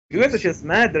You guys are just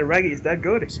mad that Raggy is that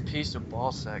good. It's a piece of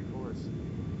ballsack, of course.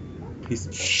 Piece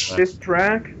of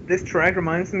ballsack. This track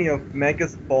reminds me of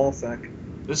Mega's ballsack.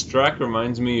 This track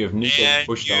reminds me of Nico And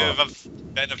pushed you've off.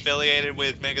 been affiliated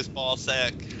with Mega's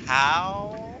Ballsack.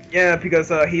 How? Yeah, because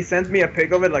he sent me a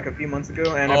pic of it like a few months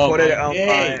ago, and I Oh, put it my on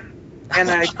day. and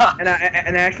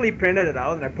I actually printed it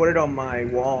out and I put it on my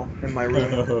wall in my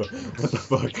room, What the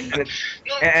fuck?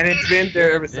 and it's been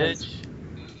there ever since. Bitch.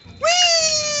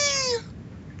 Whee!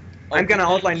 I'm gonna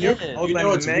outline yeah. You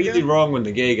know it's Mega, really wrong when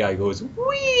the gay guy goes,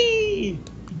 wee!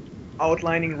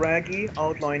 outlining Raggy,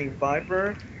 outlining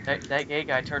Viper. That gay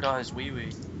guy turned on his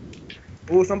wee-wee.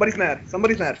 Ooh, somebody's mad.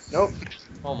 Somebody's mad. Nope.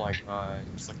 Oh my god.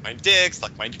 Suck my dick,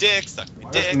 suck my dick, suck my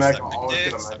Why dick, does Mega suck my always dick,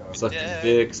 get a suck Mega? my Sucking dick.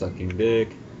 dick, sucking dick.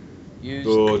 Use,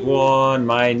 Good one.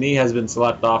 My knee has been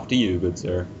slapped off to you, good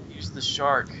sir. use the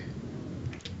shark.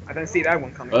 I didn't see that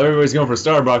one coming. Well, everybody's going for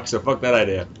Starbucks, so fuck that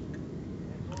idea.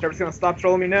 Trevor's gonna stop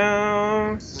trolling me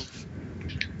now.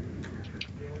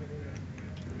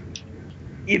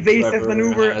 Evasive Trevor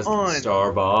maneuver has on.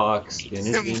 Starbucks in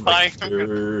his My-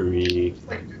 inventory. It's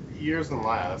like 50 years and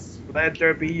last. Let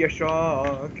there be a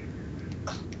shock.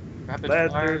 Rapid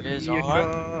Let fire there is be a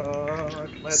on. shock.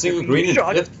 Let Single there be green a in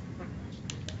shock. fifth.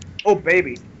 Oh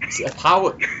baby.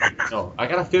 How? No, I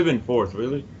got a fib in fourth,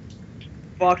 really?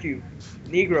 Fuck you.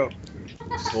 Negro.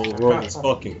 This whole world is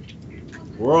fucking.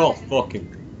 We're all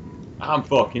fucking. I'm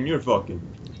fucking, you're fucking.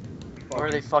 What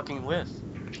are they fucking with?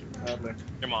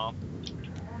 Your mom.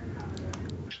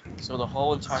 So the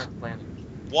whole entire planet.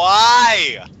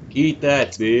 Why? Eat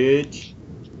that, bitch.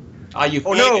 Ah, you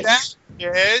Oh, no. Eat that,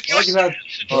 bitch. Why'd you have...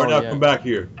 Oh, Oh, now yeah. come back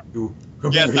here. You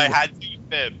come Yes, here. I had two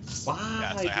fibs. Why?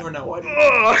 Yes, I had. Now, why did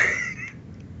Ugh.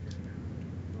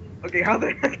 Okay, how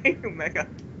the heck are you, Mega?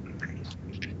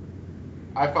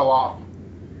 I fell off.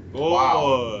 Oh.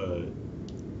 Wow.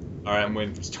 Alright, I'm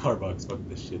waiting for Starbucks. Fuck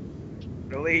this shit.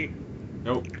 Really?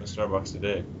 Nope, no Starbucks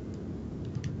today.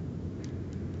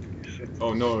 Shit.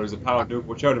 Oh no, there's a power duke.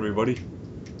 Watch out, everybody.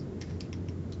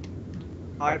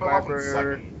 Hi, I fell off in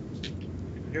Viper.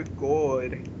 second. You're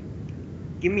good.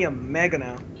 Give me a Mega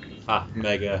now. Ha,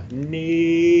 mega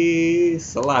knee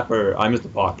slapper. I missed the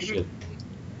pop shit.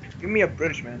 Give me a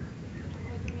British man.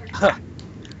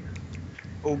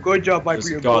 Oh, good job, Viper. There's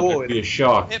You're a god there'd be good. a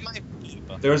shock. Hit my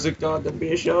fib. There's a god there'd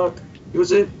be a shock.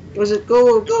 Use it.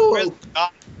 Go, go. Where's the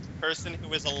person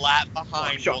who is a lap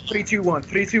behind? Shot. will not- 3, 2, 1.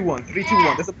 3, 2, 1. 3, 2,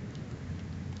 1. That's a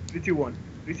 3, 2, 1.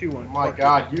 3, 2, 1. Oh my Fuck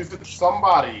god, use it to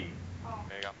somebody.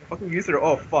 There you go. you. Fucking user.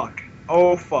 Oh fuck.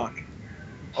 Oh fuck.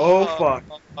 Oh fuck.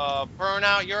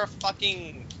 Burnout, you're a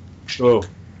fucking. Go.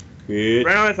 Bitch.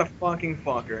 Burnout is a fucking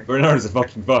fucker. Bernard is a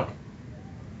fucking fuck.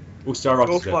 Ooh, Starbucks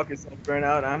Go is dead. fuck yourself,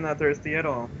 Burnout. I'm not thirsty at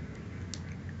all.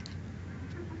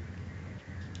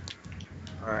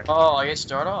 Alright. Oh, I get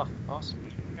start off. Awesome.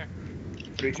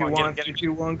 3, 2, Come on, 1. get 3, it.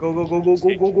 2, 1. Go, go, go, go,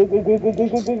 go, go, go, go, go, go, go, go,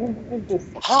 go, go, go, go,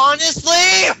 fuck. Honestly!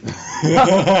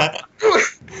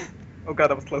 Oh god,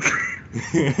 that was close.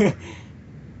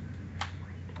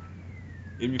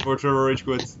 In before Trevor rage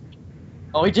quits.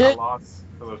 Oh, he I did? lost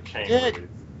for those chain Did.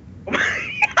 blades.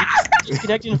 He's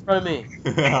connected in front of me.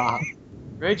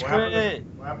 Rage What happened, quit.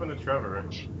 what happened to Trevor?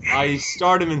 I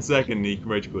start him in second and he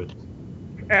rage quit.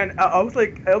 And I was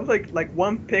like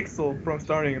 1 pixel from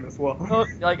starting him as well. Oh,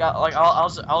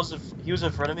 he was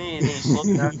in front of me and then he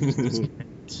slowed down.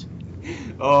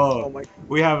 Oh Oh, my.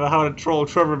 we have a how to troll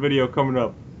Trevor video coming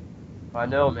up. I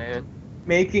know, man.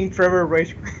 Making Trevor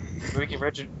rage. We can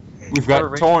Richard. We've Trevor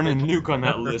got rage Torn quit. and Nuke on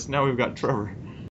that list. Now we've got Trevor.